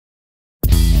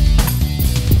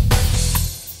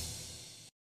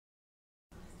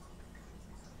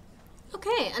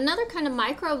Okay, another kind of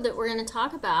microbe that we're going to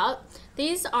talk about,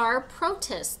 these are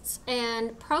protists.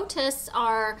 And protists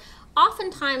are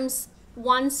oftentimes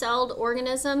one-celled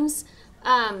organisms,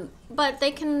 but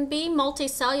they can be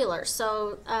multicellular.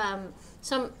 So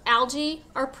some algae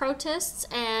are protists,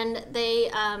 and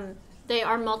they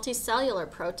are multicellular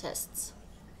protists.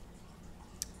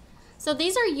 So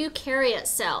these are eukaryote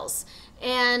cells,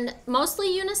 and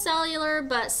mostly unicellular,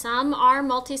 but some are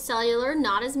multicellular,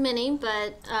 not as many,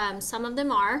 but some of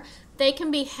them are. They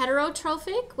can be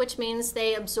heterotrophic, which means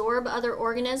they absorb other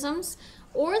organisms,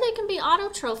 or they can be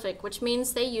autotrophic, which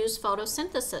means they use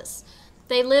photosynthesis.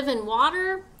 They live in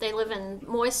water, they live in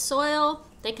moist soil,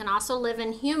 they can also live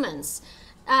in humans.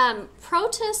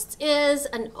 Protists is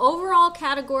an overall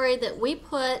category that we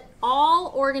put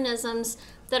all organisms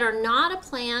that are not a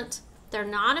plant, they're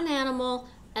not an animal,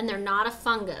 and they're not a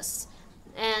fungus.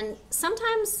 And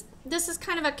sometimes this is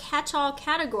kind of a catch-all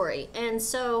category. And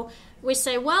so we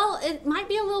say, well, it might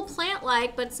be a little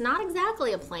plant-like, but it's not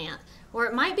exactly a plant. Or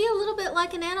it might be a little bit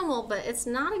like an animal, but it's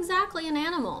not exactly an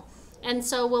animal. And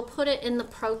so we'll put it in the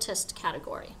protist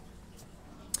category.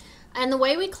 And the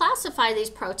way we classify these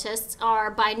protists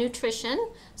are by nutrition.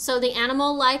 So the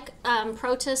animal-like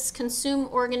protists consume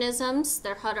organisms,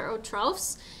 they're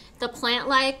heterotrophs. The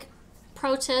plant-like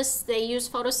protists, they use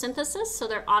photosynthesis, so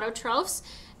they're autotrophs.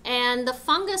 And the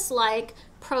fungus-like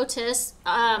protists,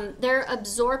 they're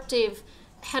absorptive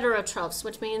heterotrophs,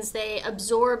 which means they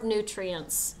absorb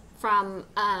nutrients from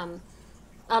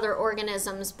other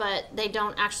organisms, but they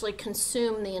don't actually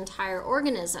consume the entire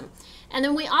organism. And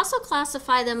then we also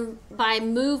classify them by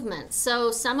movement.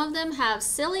 So some of them have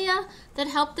cilia that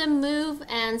help them move,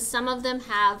 and some of them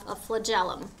have a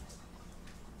flagellum.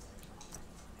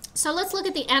 So let's look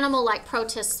at the animal-like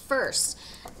protists first.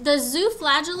 The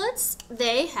zooflagellates,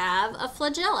 they have a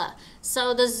flagella.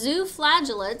 So the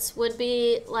zooflagellates would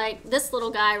be like this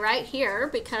little guy right here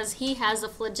because he has a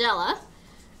flagella.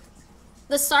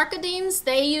 The sarcodines,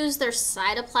 they use their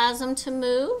cytoplasm to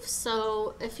move.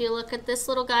 So if you look at this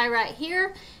little guy right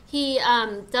here, he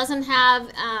doesn't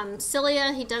have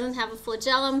cilia, he doesn't have a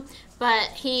flagellum,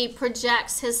 but he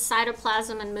projects his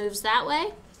cytoplasm and moves that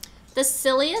way. The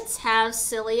ciliates have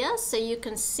cilia, so you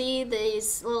can see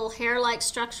these little hair-like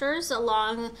structures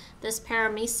along this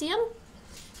paramecium.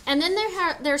 And then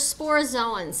there's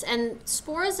sporozoans, and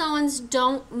sporozoans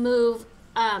don't move.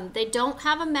 They don't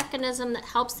have a mechanism that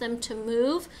helps them to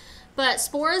move, but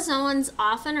sporozoans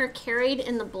often are carried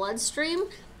in the bloodstream,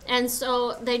 and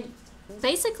so they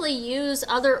basically use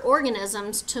other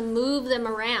organisms to move them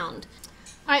around.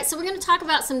 All right, so we're going to talk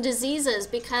about some diseases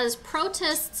because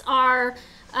protists are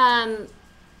a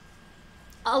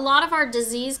lot of our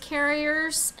disease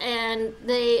carriers, and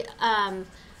they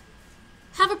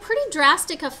have a pretty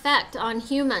drastic effect on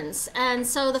humans. And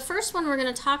so the first one we're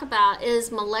going to talk about is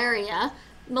malaria.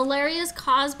 Malaria is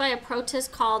caused by a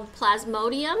protist called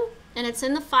Plasmodium, and it's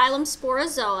in the phylum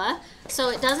Sporozoa, so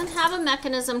it doesn't have a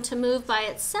mechanism to move by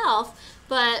itself,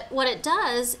 but what it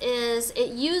does is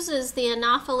it uses the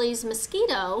Anopheles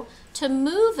mosquito to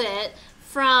move it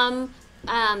from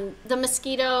the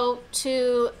mosquito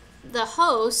to the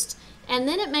host, and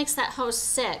then it makes that host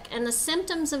sick. And the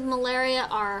symptoms of malaria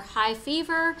are high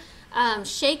fever,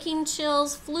 shaking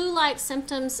chills, flu-like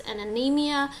symptoms, and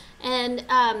anemia, and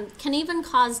can even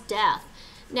cause death.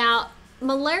 Now,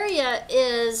 malaria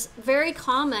is very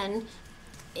common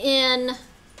in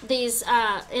these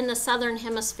in the southern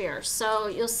hemisphere. So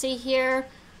you'll see here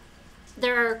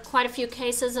there are quite a few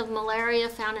cases of malaria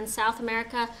found in South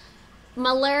America.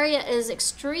 Malaria is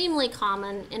extremely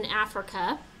common in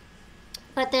Africa,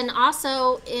 but then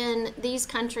also in these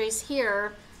countries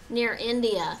here near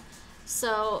India.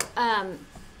 So,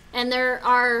 and there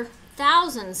are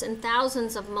thousands and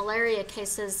thousands of malaria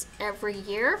cases every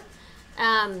year.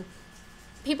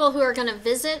 People who are going to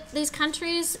visit these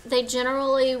countries, they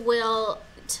generally will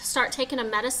start taking a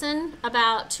medicine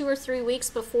about 2 or 3 weeks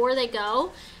before they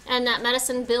go, and that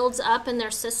medicine builds up in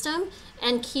their system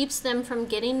and keeps them from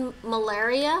getting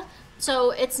malaria.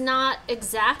 So it's not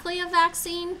exactly a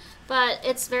vaccine, but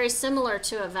it's very similar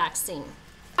to a vaccine.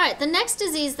 All right, the next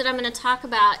disease that I'm going to talk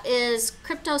about is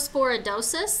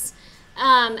cryptosporidosis.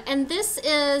 And this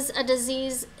is a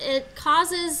disease, it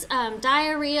causes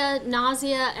diarrhea,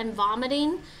 nausea, and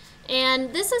vomiting.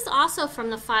 And this is also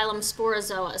from the phylum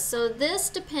Sporozoa. So this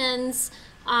depends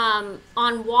on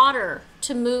water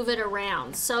to move it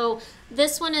around. So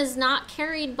this one is not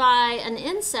carried by an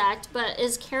insect, but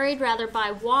is carried rather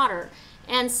by water.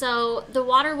 And so the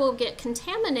water will get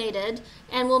contaminated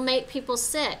and will make people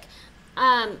sick.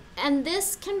 And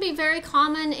this can be very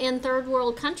common in third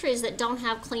world countries that don't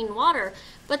have clean water.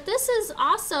 But this is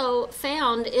also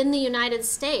found in the United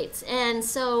States. And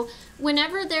so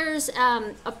whenever there's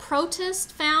a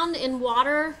protist found in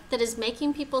water that is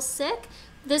making people sick,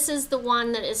 this is the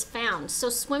one that is found. So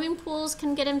swimming pools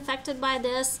can get infected by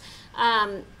this.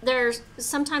 There's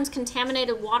sometimes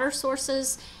contaminated water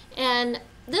sources. And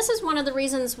this is one of the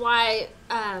reasons why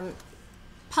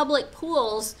public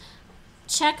pools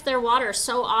check their water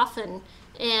so often,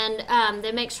 and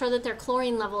they make sure that their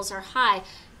chlorine levels are high.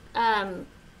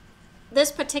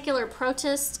 This particular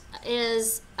protist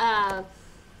is,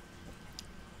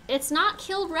 it's not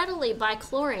killed readily by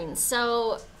chlorine,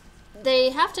 so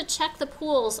they have to check the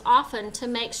pools often to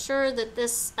make sure that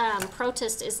this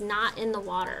protist is not in the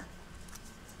water.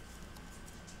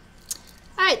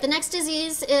 All right, the next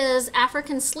disease is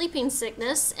African sleeping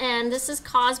sickness, and this is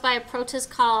caused by a protist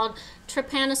called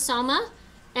trypanosoma,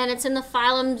 and it's in the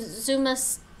phylum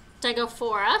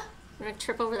Zumastegophora. I'm going to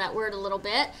trip over that word a little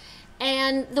bit.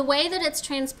 And the way that it's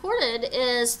transported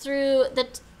is through the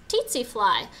tsetse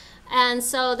fly. And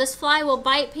so this fly will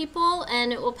bite people,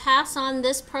 and it will pass on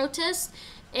this protist,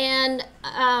 and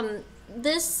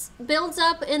this builds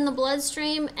up in the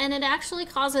bloodstream, and it actually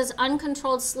causes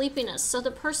uncontrolled sleepiness. So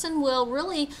the person will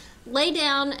really lay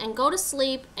down and go to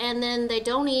sleep, and then they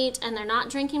don't eat, and they're not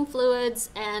drinking fluids,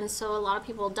 and so a lot of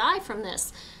people die from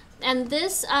this. And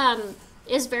this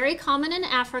is very common in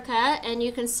Africa, and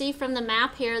you can see from the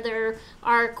map here there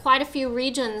are quite a few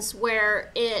regions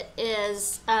where it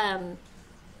is that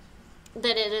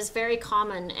it is very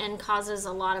common and causes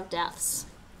a lot of deaths.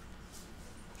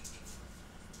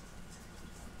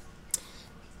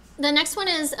 The next one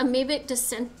is amoebic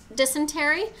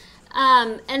dysentery,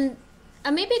 and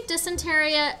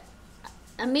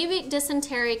amoebic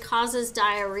dysentery causes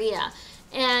diarrhea.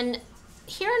 And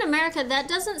here in America, that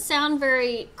doesn't sound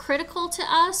very critical to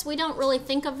us. We don't really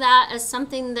think of that as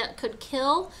something that could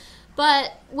kill.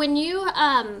 But when you,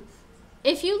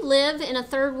 if you live in a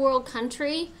third world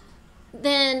country,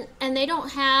 and they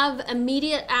don't have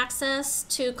immediate access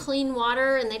to clean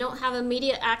water, and they don't have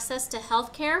immediate access to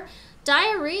health care,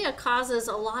 diarrhea causes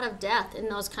a lot of death in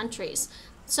those countries.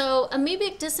 So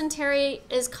amoebic dysentery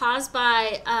is caused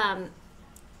by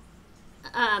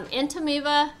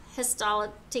Entamoeba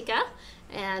histolytica,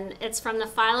 and it's from the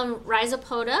phylum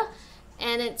Rhizopoda,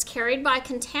 and it's carried by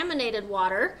contaminated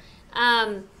water.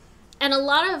 And a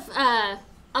lot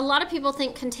of people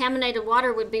think contaminated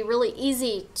water would be really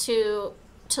easy to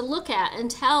look at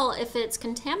and tell if it's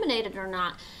contaminated or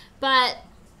not. But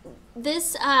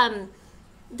this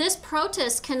this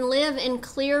protist can live in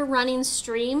clear running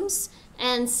streams,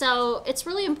 and so it's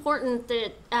really important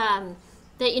that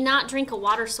that you not drink a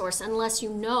water source unless you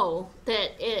know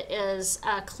that it is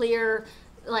a clear,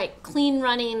 like clean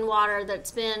running water that's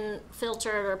been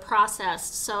filtered or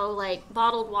processed. So like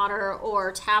bottled water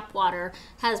or tap water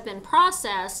has been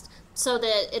processed so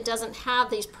that it doesn't have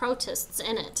these protists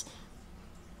in it.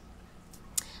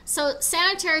 So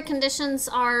sanitary conditions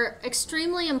are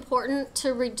extremely important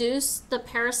to reduce the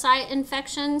parasite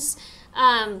infections.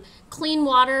 Clean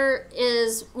water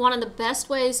is one of the best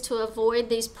ways to avoid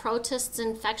these protists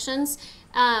infections.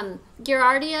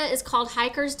 Giardia is called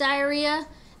hiker's diarrhea.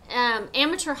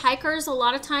 Amateur hikers, a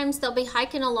lot of times they'll be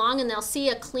hiking along and they'll see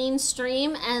a clean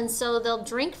stream, and so they'll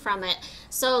drink from it.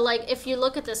 So like if you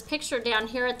look at this picture down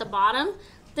here at the bottom,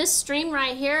 this stream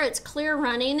right here, it's clear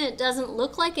running. It doesn't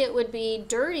look like it would be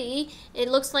dirty. It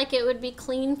looks like it would be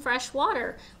clean, fresh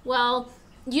water. Well,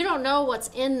 you don't know what's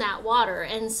in that water,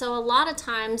 and so a lot of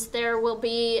times there will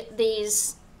be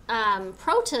these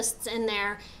protists in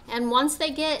there, and once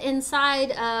they get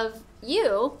inside of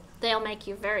you, they'll make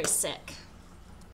you very sick.